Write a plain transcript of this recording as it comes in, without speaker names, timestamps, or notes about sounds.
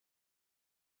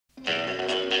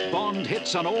Bond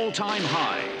hits an all-time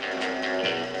high.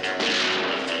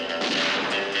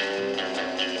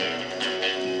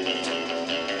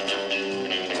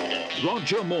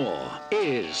 Roger Moore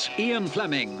is Ian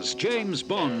Fleming's James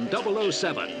Bond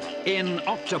 007 in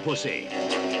Octopussy.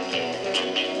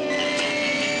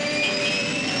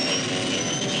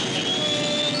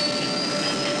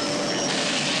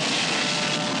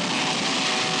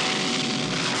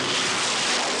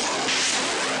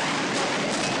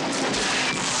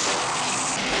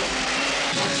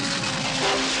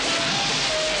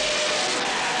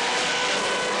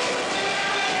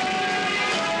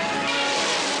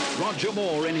 Roger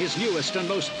Moore in his newest and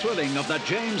most thrilling of the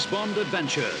James Bond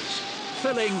adventures,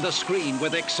 filling the screen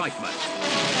with excitement.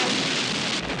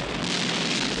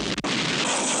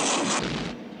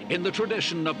 In the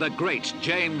tradition of the great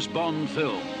James Bond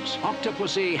films,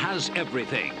 Octopussy has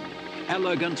everything: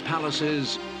 elegant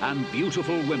palaces and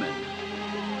beautiful women.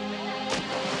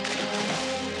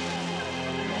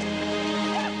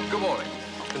 Good morning.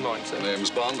 Good morning, sir. James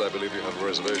Bond, I believe you have a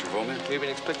reservation for me. We've been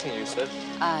expecting you, sir.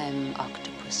 I'm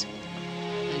Octopussy,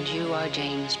 and you are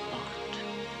James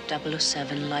Bond,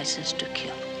 007 licensed to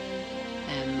kill.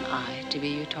 Am I to be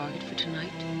your target for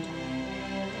tonight?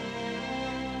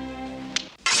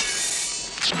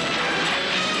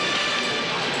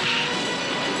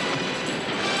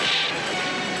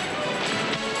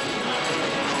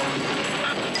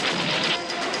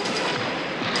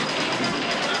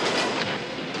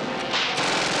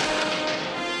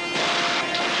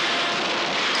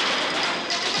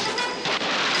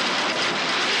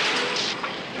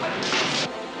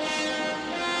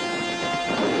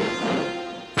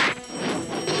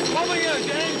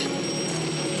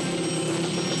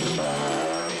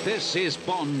 This is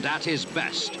Bond at his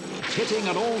best, hitting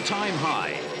an all-time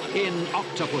high in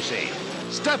Octopussy.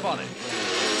 Step on it.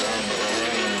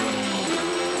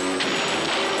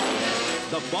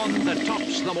 The Bond that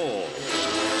tops them all.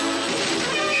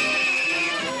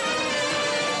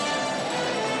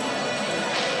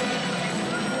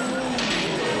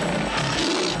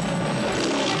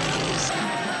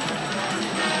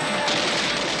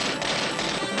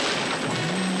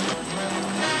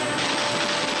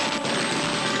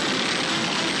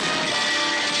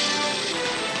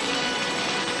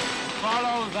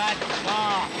 Follow that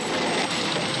car.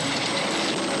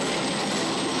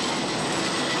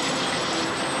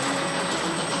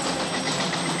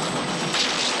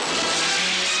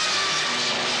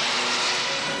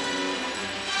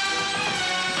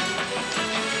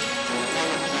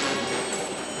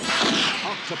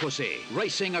 Octopussy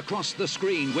racing across the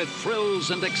screen with thrills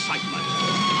and excitement.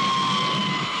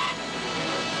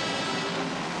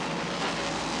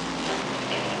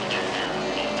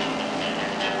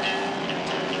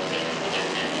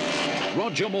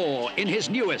 Roger Moore in his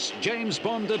newest James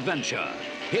Bond adventure,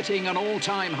 hitting an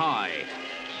all-time high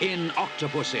in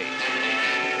Octopussy.